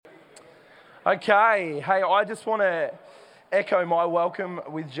Okay, hey, I just want to echo my welcome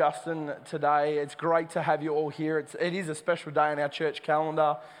with Justin today. It's great to have you all here. It is a special day in our church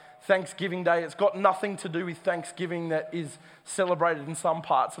calendar, Thanksgiving Day. It's got nothing to do with Thanksgiving that is celebrated in some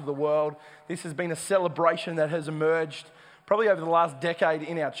parts of the world. This has been a celebration that has emerged probably over the last decade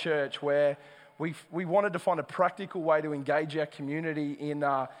in our church, where we wanted to find a practical way to engage our community in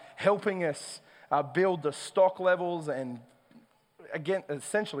helping us build the stock levels and again,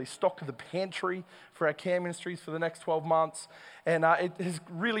 essentially stock the pantry for our care ministries for the next 12 months. And it has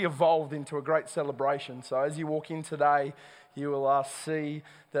really evolved into a great celebration. So as you walk in today, you will see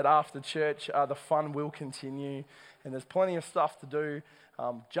that after church, the fun will continue. And there's plenty of stuff to do.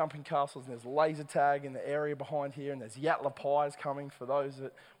 Jumping castles, and there's laser tag in the area behind here, and there's Yatla pies coming for those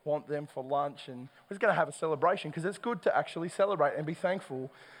that want them for lunch. And we're just going to have a celebration because it's good to actually celebrate and be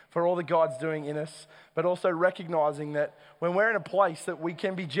thankful for all that God's doing in us, but also recognizing that when we're in a place that we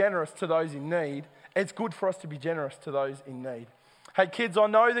can be generous to those in need, it's good for us to be generous to those in need. Hey kids, I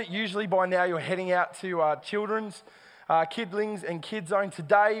know that usually by now you're heading out to children's, kidlings and kids zone.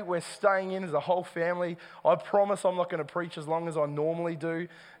 Today we're staying in as a whole family. I promise I'm not going to preach as long as I normally do,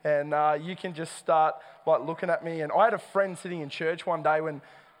 and you can just start looking at me. And I had a friend sitting in church one day when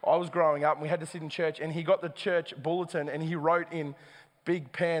I was growing up, and we had to sit in church, and he got the church bulletin and he wrote in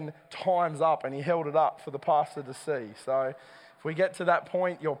big pen, "Time's up," and he held it up for the pastor to see. So if we get to that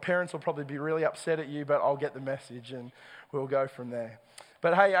point, your parents will probably be really upset at you, but I'll get the message and we'll go from there.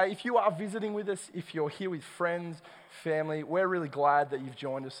 But hey, if you are visiting with us, if you're here with friends, family, we're really glad that you've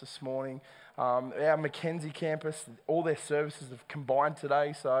joined us this morning. Our Mackenzie campus, all their services have combined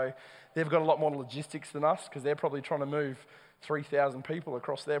today, so they've got a lot more logistics than us because they're probably trying to move 3,000 people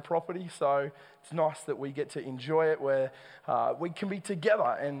across their property. So it's nice that we get to enjoy it, where we can be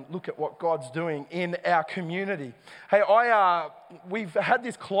together and look at what God's doing in our community. Hey, we've had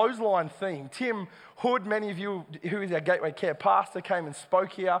this clothesline theme. Tim Hood, many of you who is our Gateway Care pastor, came and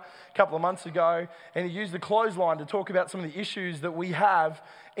spoke here a couple of months ago, and he used the clothesline to talk about some of the issues that we have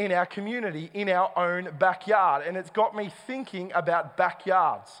in our community, in our own backyard. And it's got me thinking about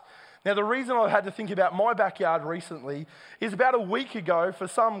backyards. Now, the reason I've had to think about my backyard recently is about a week ago, for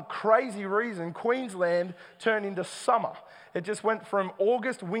some crazy reason, Queensland turned into summer. It just went from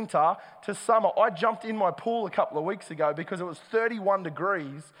August winter to summer. I jumped in my pool a couple of weeks ago because it was 31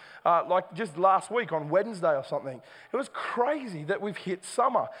 degrees, just last week on Wednesday or something. It was crazy that we've hit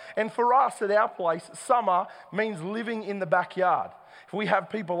summer. And for us at our place, summer means living in the backyard. If we have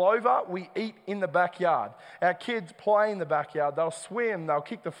people over, we eat in the backyard. Our kids play in the backyard. They'll swim, they'll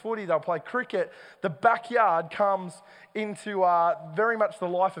kick the footy, they'll play cricket. The backyard comes into very much the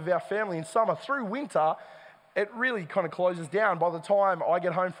life of our family in summer. Through winter, it really kind of closes down. By the time I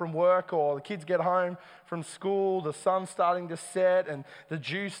get home from work or the kids get home from school, the sun's starting to set and the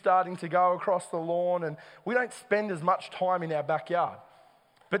dew's starting to go across the lawn, and we don't spend as much time in our backyard.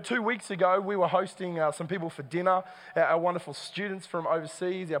 But 2 weeks ago, we were hosting some people for dinner. Our wonderful students from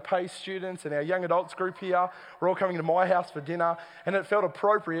overseas, our PACE students and our young adults group here, were all coming to my house for dinner. And it felt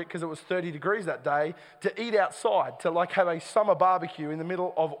appropriate, because it was 30 degrees that day, to eat outside, to have a summer barbecue in the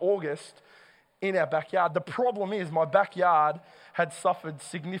middle of August in our backyard. The problem is my backyard had suffered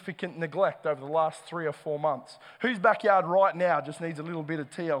significant neglect over the last 3 or 4 months. Whose backyard right now just needs a little bit of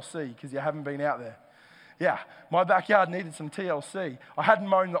TLC because you haven't been out there? Yeah, my backyard needed some TLC. I hadn't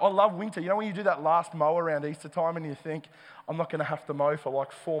mown. I love winter. You know when you do that last mow around Easter time and you think, I'm not going to have to mow for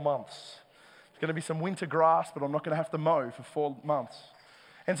 4 months. There's going to be some winter grass, but I'm not going to have to mow for 4 months.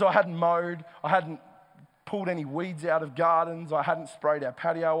 And so I hadn't mowed. I hadn't pulled any weeds out of gardens. I hadn't sprayed our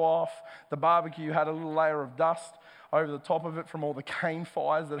patio off. The barbecue had a little layer of dust over the top of it from all the cane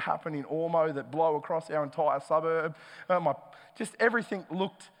fires that happen in Ormo that blow across our entire suburb. Just everything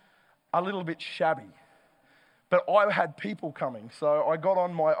looked a little bit shabby. But I had people coming, so I got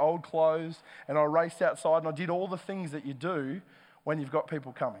on my old clothes and I raced outside and I did all the things that you do when you've got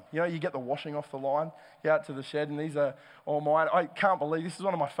people coming. You know, you get the washing off the line, get out to the shed, and these are all mine. I can't believe, this is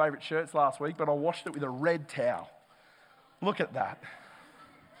one of my favourite shirts last week, but I washed it with a red towel. Look at that.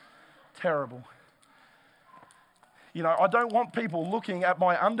 Terrible. You know, I don't want people looking at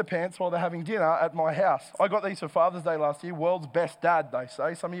my underpants while they're having dinner at my house. I got these for Father's Day last year. World's best dad, they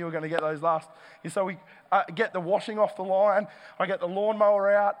say. Some of you are going to get those last year. So we get the washing off the line. I get the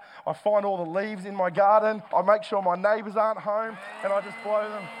lawnmower out. I find all the leaves in my garden. I make sure my neighbours aren't home, and I just blow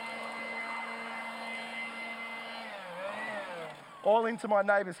them all into my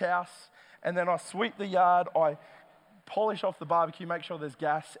neighbour's house. And then I sweep the yard. I polish off the barbecue, make sure there's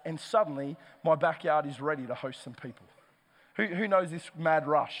gas, and suddenly my backyard is ready to host some people. Who knows this mad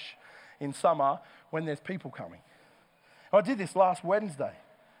rush in summer when there's people coming? I did this last Wednesday.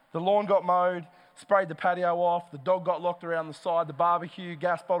 The lawn got mowed, sprayed the patio off, the dog got locked around the side, the barbecue,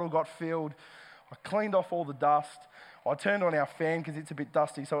 gas bottle got filled. I cleaned off all the dust. I turned on our fan because it's a bit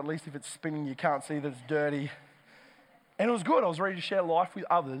dusty, so at least if it's spinning, you can't see that it's dirty. And it was good. I was ready to share life with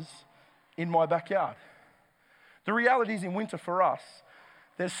others in my backyard. The reality is in winter for us,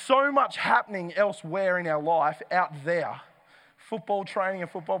 there's so much happening elsewhere in our life out there. Football training and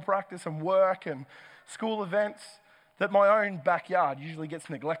football practice and work and school events, that my own backyard usually gets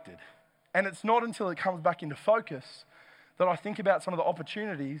neglected. And it's not until it comes back into focus that I think about some of the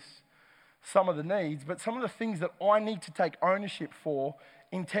opportunities, some of the needs, but some of the things that I need to take ownership for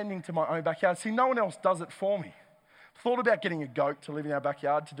in tending to my own backyard. See, no one else does it for me. Thought about getting a goat to live in our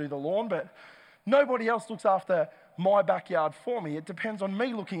backyard to do the lawn, but nobody else looks after my backyard for me. It depends on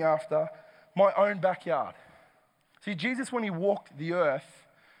me looking after my own backyard. See, Jesus, when he walked the earth,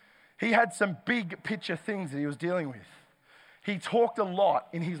 he had some big picture things that he was dealing with. He talked a lot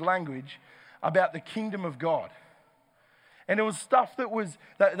in his language about the kingdom of God. And it was stuff that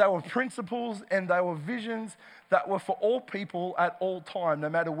they were principles and they were visions that were for all people at all time, no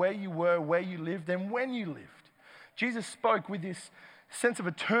matter where you were, where you lived, and when you lived. Jesus spoke with this sense of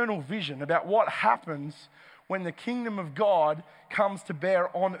eternal vision about what happens when the kingdom of God comes to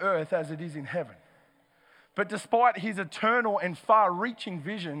bear on earth as it is in heaven. But despite his eternal and far-reaching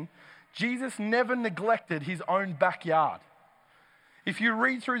vision, Jesus never neglected his own backyard. If you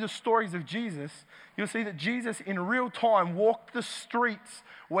read through the stories of Jesus, you'll see that Jesus in real time walked the streets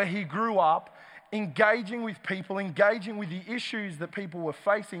where he grew up, engaging with people, engaging with the issues that people were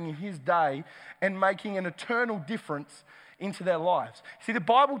facing in his day, and making an eternal difference into their lives. See, the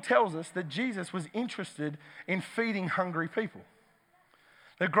Bible tells us that Jesus was interested in feeding hungry people.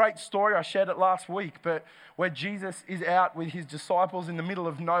 The great story, I shared it last week, but where Jesus is out with his disciples in the middle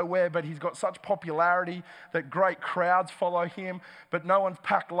of nowhere, but he's got such popularity that great crowds follow him, but no one's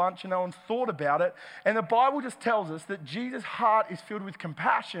packed lunch and no one's thought about it. And the Bible just tells us that Jesus' heart is filled with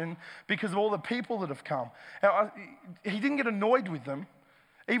compassion because of all the people that have come. Now, he didn't get annoyed with them,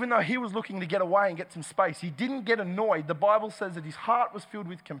 even though he was looking to get away and get some space. He didn't get annoyed. The Bible says that his heart was filled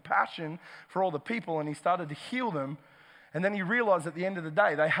with compassion for all the people, and he started to heal them. And then he realized at the end of the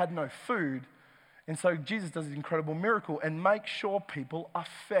day, they had no food. And so Jesus does this incredible miracle and makes sure people are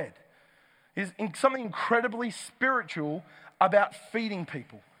fed. There's something incredibly spiritual about feeding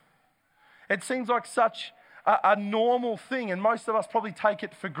people. It seems like such a normal thing, and most of us probably take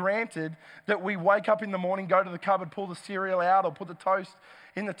it for granted that we wake up in the morning, go to the cupboard, pull the cereal out, or put the toast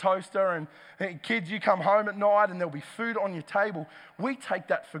in the toaster, and kids, you come home at night and there'll be food on your table. We take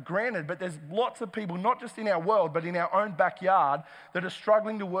that for granted, but there's lots of people, not just in our world, but in our own backyard, that are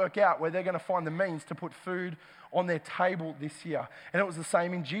struggling to work out where they're going to find the means to put food on their table this year. And it was the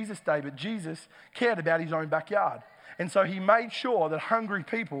same in Jesus' day, but Jesus cared about his own backyard. And so he made sure that hungry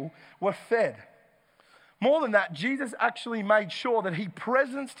people were fed. More than that, Jesus actually made sure that he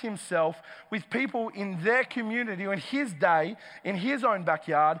presenced himself with people in their community, in his day, in his own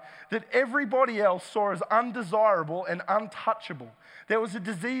backyard, that everybody else saw as undesirable and untouchable. There was a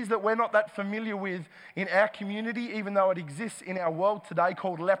disease that we're not that familiar with in our community, even though it exists in our world today,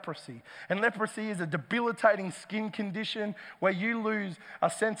 called leprosy. And leprosy is a debilitating skin condition where you lose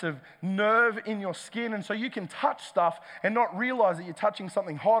a sense of nerve in your skin, and so you can touch stuff and not realize that you're touching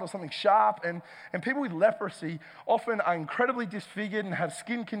something hot or something sharp. And people with leprosy often are incredibly disfigured and have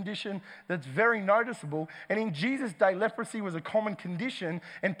skin condition that's very noticeable. And in Jesus' day, leprosy was a common condition,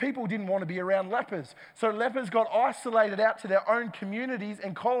 and people didn't want to be around lepers. So lepers got isolated out to their own communities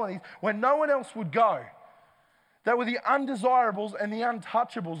and colonies where no one else would go. They were the undesirables and the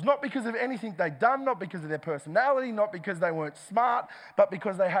untouchables, not because of anything they'd done, not because of their personality, not because they weren't smart, but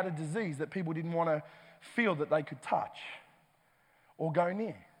because they had a disease that people didn't want to feel that they could touch or go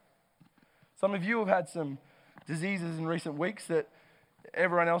near. Some of you have had some diseases in recent weeks that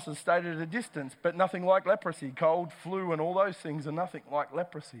everyone else has stayed at a distance, but nothing like leprosy. Cold, flu, and all those things are nothing like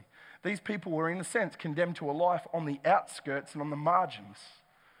leprosy. These people were, in a sense, condemned to a life on the outskirts and on the margins.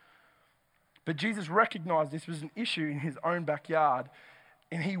 But Jesus recognized this was an issue in his own backyard,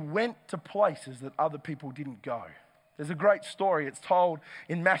 and he went to places that other people didn't go. There's a great story. It's told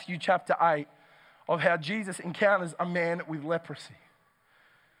in Matthew chapter 8 of how Jesus encounters a man with leprosy.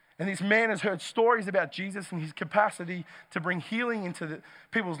 And this man has heard stories about Jesus and his capacity to bring healing into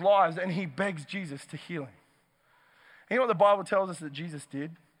people's lives, and he begs Jesus to heal him. And you know what the Bible tells us that Jesus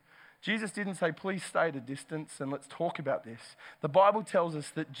did? Jesus didn't say, please stay at a distance and let's talk about this. The Bible tells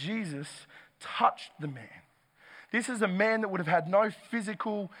us that Jesus touched the man. This is a man that would have had no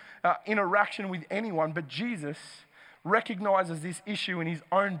physical interaction with anyone, but Jesus recognizes this issue in his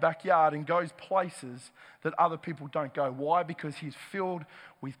own backyard and goes places that other people don't go. Why? Because he's filled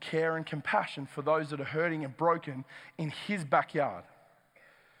with care and compassion for those that are hurting and broken in his backyard.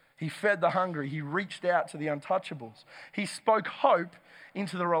 He fed the hungry. He reached out to the untouchables. He spoke hope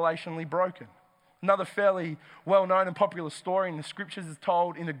into the relationally broken. Another fairly well-known and popular story in the scriptures is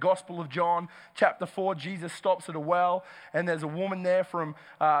told in the Gospel of John, chapter 4. Jesus stops at a well, and there's a woman there from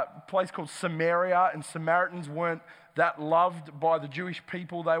a place called Samaria, and Samaritans weren't that loved by the Jewish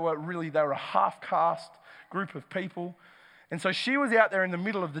people. They were a half-caste group of people. And so she was out there in the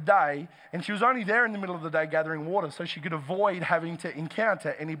middle of the day, and she was only there in the middle of the day gathering water so she could avoid having to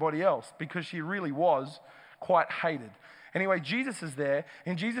encounter anybody else, because she really was quite hated. Anyway, Jesus is there,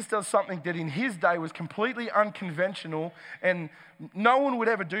 and Jesus does something that in his day was completely unconventional, and no one would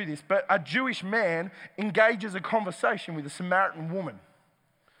ever do this, but a Jewish man engages a conversation with a Samaritan woman.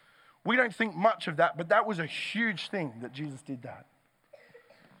 We don't think much of that, but that was a huge thing that Jesus did that.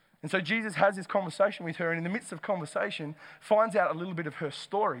 And so Jesus has this conversation with her, and in the midst of conversation, finds out a little bit of her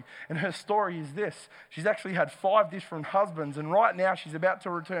story. And her story is this: she's actually had 5 different husbands, and right now she's about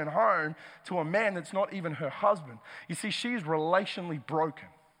to return home to a man that's not even her husband. You see, she's relationally broken.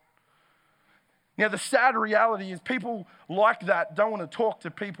 Now, the sad reality is people like that don't want to talk to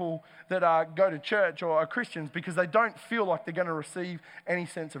people that go to church or are Christians, because they don't feel like they're going to receive any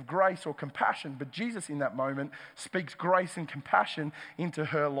sense of grace or compassion. But Jesus in that moment speaks grace and compassion into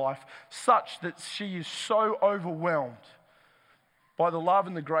her life, such that she is so overwhelmed by the love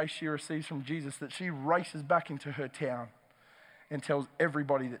and the grace she receives from Jesus that she races back into her town and tells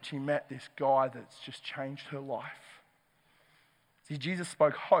everybody that she met this guy that's just changed her life. See, Jesus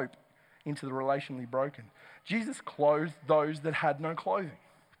spoke hope into the relationally broken. Jesus clothed those that had no clothing.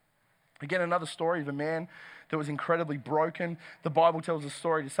 Again, another story of a man that was incredibly broken. The Bible tells a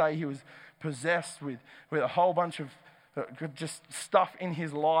story to say he was possessed with a whole bunch of just stuff in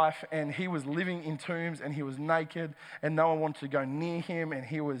his life, and he was living in tombs, and he was naked, and no one wanted to go near him, and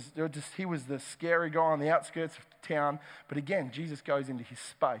he was the scary guy on the outskirts of town. But again, Jesus goes into his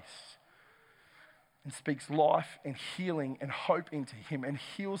space and speaks life and healing and hope into him and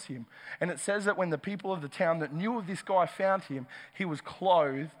heals him. And it says that when the people of the town that knew of this guy found him, he was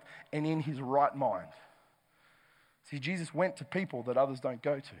clothed and in his right mind. See, Jesus went to people that others don't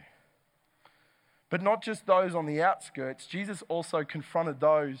go to. But not just those on the outskirts, Jesus also confronted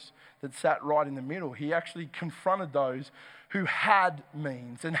those that sat right in the middle. He actually confronted those who had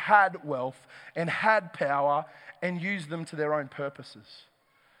means and had wealth and had power and used them to their own purposes.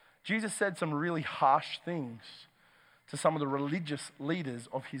 Jesus said some really harsh things to some of the religious leaders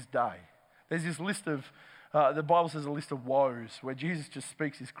of his day. There's this list of, the Bible says a list of woes, where Jesus just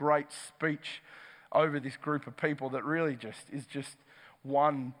speaks this great speech over this group of people that really is just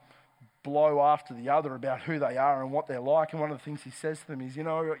one blow after the other about who they are and what they're like. And one of the things he says to them is,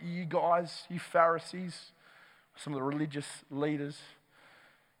 you guys, you Pharisees, some of the religious leaders,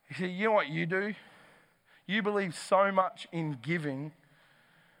 he said, you know what you do? You believe so much in giving,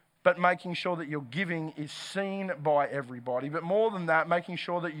 but making sure that your giving is seen by everybody. But more than that, making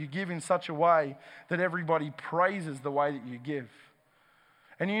sure that you give in such a way that everybody praises the way that you give.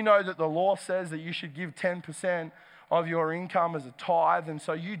 And you know that the law says that you should give 10% of your income as a tithe, and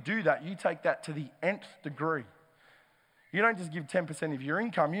so you do that. You take that to the nth degree. You don't just give 10% of your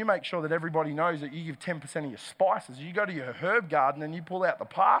income. You make sure that everybody knows that you give 10% of your spices. You go to your herb garden and you pull out the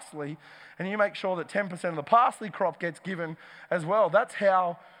parsley, and you make sure that 10% of the parsley crop gets given as well. That's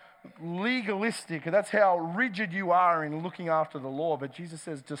how legalistic, that's how rigid you are in looking after the law. But Jesus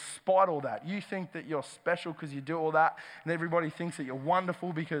says, despite all that, you think that you're special because you do all that, and everybody thinks that you're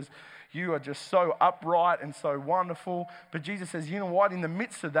wonderful because you are just so upright and so wonderful. But Jesus says, you know what? In the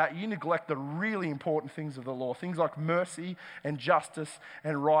midst of that, you neglect the really important things of the law, things like mercy and justice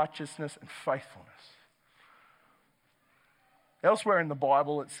and righteousness and faithfulness. Elsewhere in the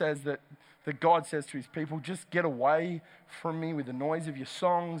Bible, it says that God says to his people, just get away from me with the noise of your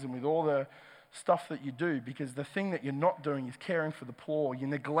songs and with all the stuff that you do, because the thing that you're not doing is caring for the poor. You're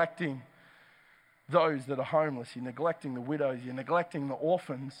neglecting those that are homeless. You're neglecting the widows. You're neglecting the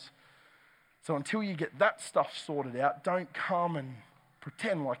orphans. So until you get that stuff sorted out, don't come and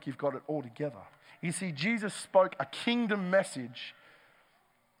pretend like you've got it all together. You see, Jesus spoke a kingdom message,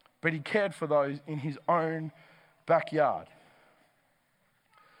 but he cared for those in his own backyard.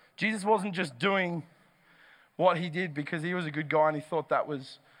 Jesus wasn't just doing what he did because he was a good guy and he thought that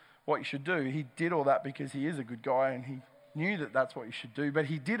was what you should do. He did all that because he is a good guy and he knew that that's what you should do. But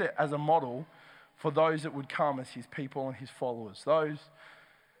he did it as a model for those that would come as his people and his followers. Those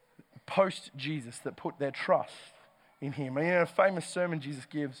post-Jesus that put their trust in him. And in a famous sermon Jesus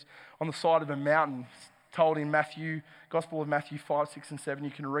gives on the side of a mountain, told in Matthew, Gospel of Matthew 5, 6, and 7.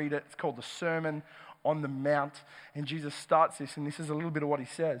 You can read it. It's called the Sermon on the Mount. And Jesus starts this, and this is a little bit of what he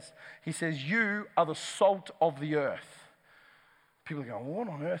says. He says, you are the salt of the earth. People are going, what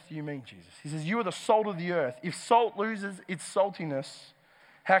on earth do you mean, Jesus? He says, you are the salt of the earth. If salt loses its saltiness,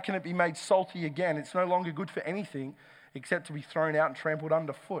 how can it be made salty again? It's no longer good for anything except to be thrown out and trampled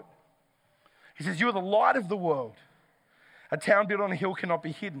underfoot. He says, you are the light of the world. A town built on a hill cannot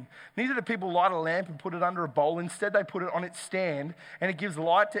be hidden. Neither do people light a lamp and put it under a bowl. Instead, they put it on its stand, and it gives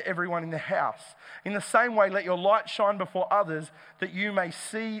light to everyone in the house. In the same way, let your light shine before others, that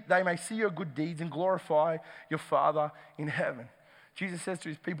they may see your good deeds and glorify your Father in heaven. Jesus says to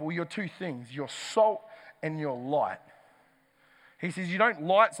his people, well, you're two things. You're salt and you're light. He says you don't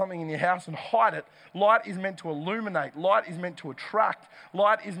light something in your house and hide it. Light is meant to illuminate. Light is meant to attract.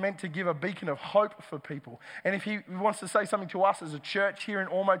 Light is meant to give a beacon of hope for people. And if he wants to say something to us as a church here in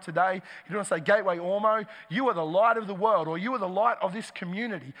Ormeau today, he wants to say, Gateway Ormeau, you are the light of the world, or you are the light of this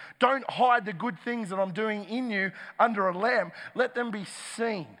community. Don't hide the good things that I'm doing in you under a lamp. Let them be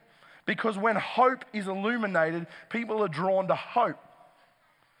seen. Because when hope is illuminated, people are drawn to hope.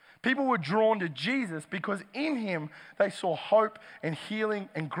 People were drawn to Jesus because in him they saw hope and healing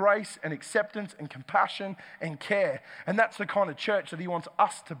and grace and acceptance and compassion and care. And that's the kind of church that he wants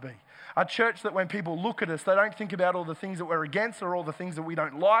us to be. A church that when people look at us, they don't think about all the things that we're against or all the things that we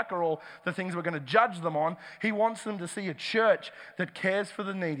don't like or all the things we're going to judge them on. He wants them to see a church that cares for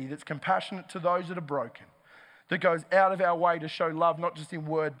the needy, that's compassionate to those that are broken, that goes out of our way to show love, not just in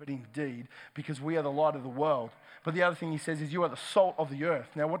word, but in deed, because we are the light of the world. But the other thing he says is you are the salt of the earth.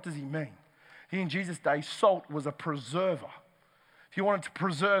 Now, what does he mean? In Jesus' day, salt was a preserver. If you wanted to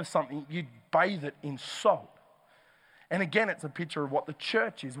preserve something, you'd bathe it in salt. And again, it's a picture of what the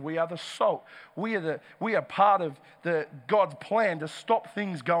church is. We are the salt. We are part of God's plan to stop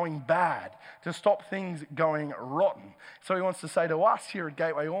things going bad, to stop things going rotten. So he wants to say to us here at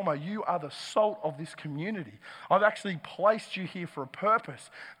Gateway Ormeau, you are the salt of this community. I've actually placed you here for a purpose,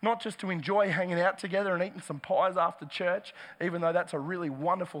 not just to enjoy hanging out together and eating some pies after church, even though that's a really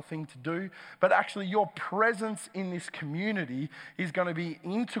wonderful thing to do, but actually your presence in this community is going to be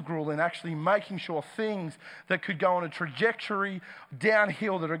integral in actually making sure things that could go on a trajectory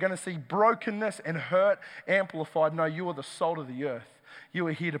downhill, that are going to see brokenness and hurt amplified. No, you are the salt of the earth. You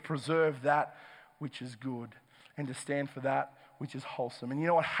are here to preserve that which is good and to stand for that which is wholesome. And you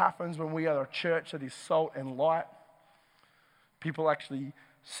know what happens when we are a church that is salt and light? People actually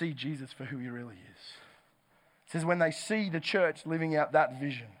see Jesus for who he really is. It says when they see the church living out that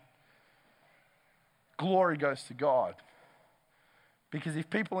vision, glory goes to God. Because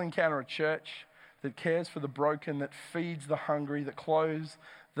if people encounter a church that cares for the broken, that feeds the hungry, that clothes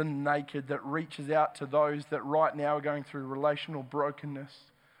the naked, that reaches out to those that right now are going through relational brokenness,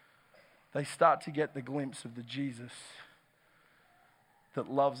 they start to get the glimpse of the Jesus that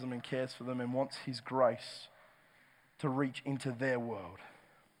loves them and cares for them and wants his grace to reach into their world.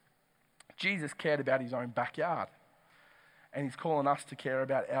 Jesus cared about his own backyard, and he's calling us to care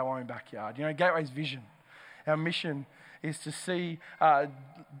about our own backyard. You know, Gateway's vision, our mission is to see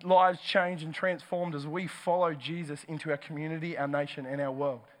lives changed and transformed as we follow Jesus into our community, our nation, and our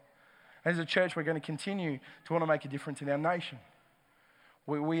world. As a church, we're going to continue to want to make a difference in our nation.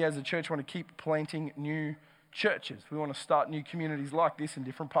 We as a church want to keep planting new churches. We want to start new communities like this in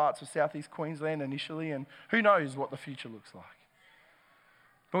different parts of southeast Queensland initially, and who knows what the future looks like.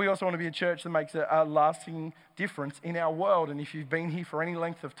 But we also want to be a church that makes a lasting difference in our world. And if you've been here for any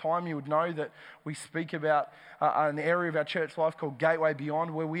length of time, you would know that we speak about an area of our church life called Gateway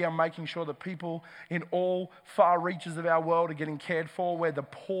Beyond, where we are making sure that people in all far reaches of our world are getting cared for, where the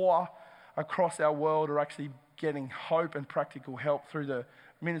poor across our world are actually getting hope and practical help through the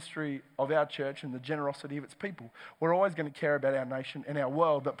ministry of our church and the generosity of its people. We're always going to care about our nation and our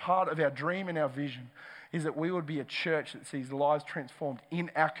world, but part of our dream and our vision is that we would be a church that sees lives transformed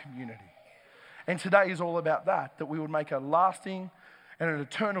in our community. And today is all about that we would make a lasting and an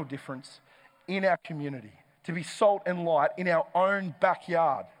eternal difference in our community, to be salt and light in our own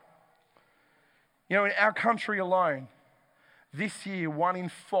backyard. You know, in our country alone, this year, 1 in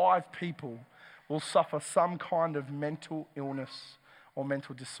 5 people will suffer some kind of mental illness or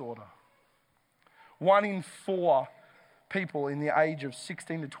mental disorder. 1 in 4 people in the age of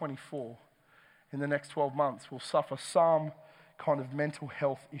 16 to 24 in the next 12 months will suffer some kind of mental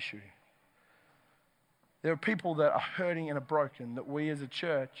health issue. There are people that are hurting and are broken that we as a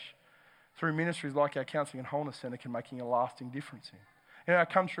church, through ministries like our Counselling and Wholeness Centre, can make a lasting difference in. In our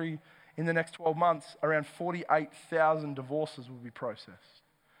country, in the next 12 months, around 48,000 divorces will be processed.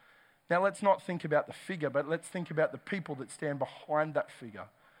 Now, let's not think about the figure, but let's think about the people that stand behind that figure.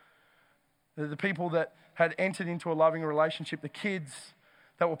 The people that had entered into a loving relationship, the kids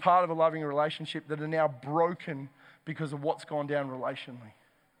that were part of a loving relationship that are now broken because of what's gone down relationally.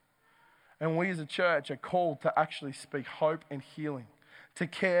 And we as a church are called to actually speak hope and healing, to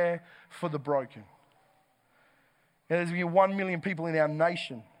care for the broken. And there's going to be 1 million people in our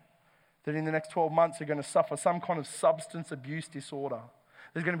nation that in the next 12 months are going to suffer some kind of substance abuse disorder.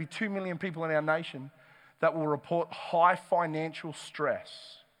 There's going to be 2 million people in our nation that will report high financial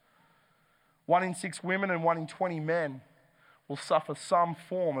stress. 1 in 6 women and 1 in 20 men will suffer some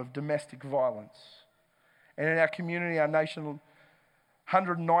form of domestic violence. And in our community, our nation,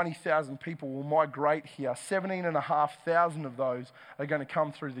 190,000 people will migrate here. 17,500 of those are going to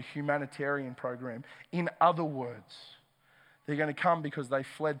come through the humanitarian program. In other words, they're going to come because they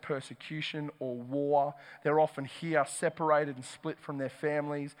fled persecution or war. They're often here separated and split from their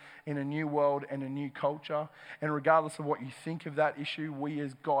families in a new world and a new culture. And regardless of what you think of that issue, we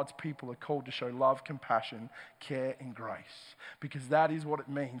as God's people are called to show love, compassion, care and grace. Because that is what it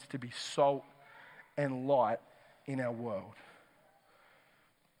means to be salt and light in our world.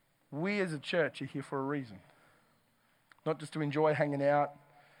 We as a church are here for a reason. Not just to enjoy hanging out,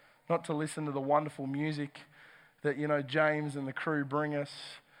 not to listen to the wonderful music that, James and the crew bring us,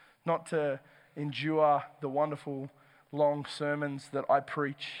 not to endure the wonderful long sermons that I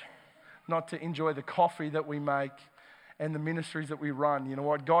preach, not to enjoy the coffee that we make and the ministries that we run. You know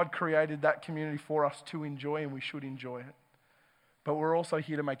what? God created that community for us to enjoy, and we should enjoy it. But we're also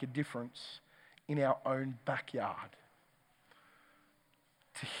here to make a difference in our own backyard,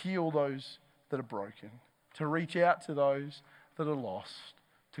 to heal those that are broken, to reach out to those that are lost,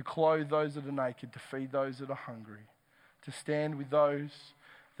 to clothe those that are naked, to feed those that are hungry, to stand with those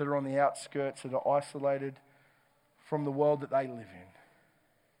that are on the outskirts, that are isolated from the world that they live in.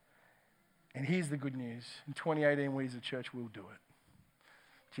 And here's the good news. In 2018, we as a church will do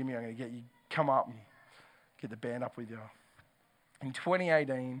it. Jimmy, I'm going to get you, come up and get the band up with you. In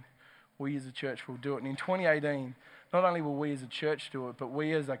 2018, we as a church will do it. And in 2018, not only will we as a church do it, but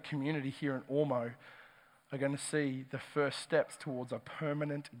we as a community here in Ormeau are going to see the first steps towards a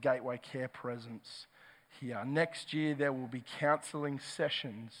permanent Gateway Care presence here. Next year, there will be counselling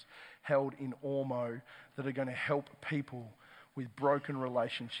sessions held in Ormeau that are going to help people with broken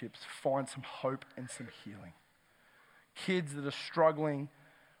relationships find some hope and some healing. Kids that are struggling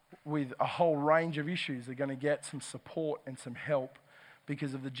with a whole range of issues are going to get some support and some help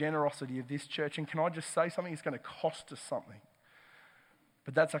because of the generosity of this church. And can I just say something? It's going to cost us something.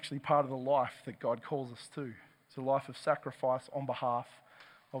 But that's actually part of the life that God calls us to. It's a life of sacrifice on behalf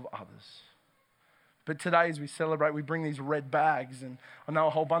of others. But today, as we celebrate, we bring these red bags. And I know a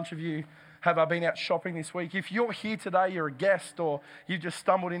whole bunch of you have been out shopping this week. If you're here today, you're a guest, or you've just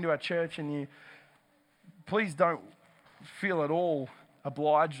stumbled into our church, and please don't feel at all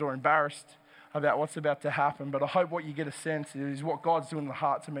obliged or embarrassed about what's about to happen. But I hope what you get a sense is what God's doing in the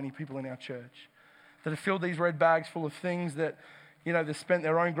hearts of many people in our church that have filled these red bags full of things that they've spent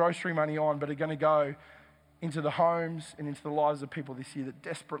their own grocery money on, but are going to go into the homes and into the lives of people this year that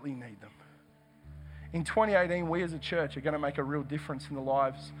desperately need them. In 2018, we as a church are going to make a real difference in the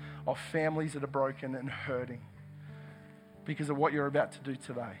lives of families that are broken and hurting because of what you're about to do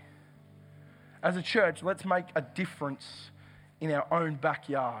today. As a church, let's make a difference in our own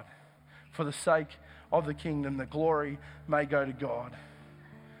backyard for the sake of the kingdom, that glory may go to God,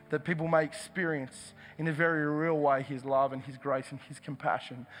 that people may experience in a very real way His love and His grace and His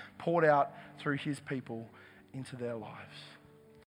compassion poured out through His people into their lives.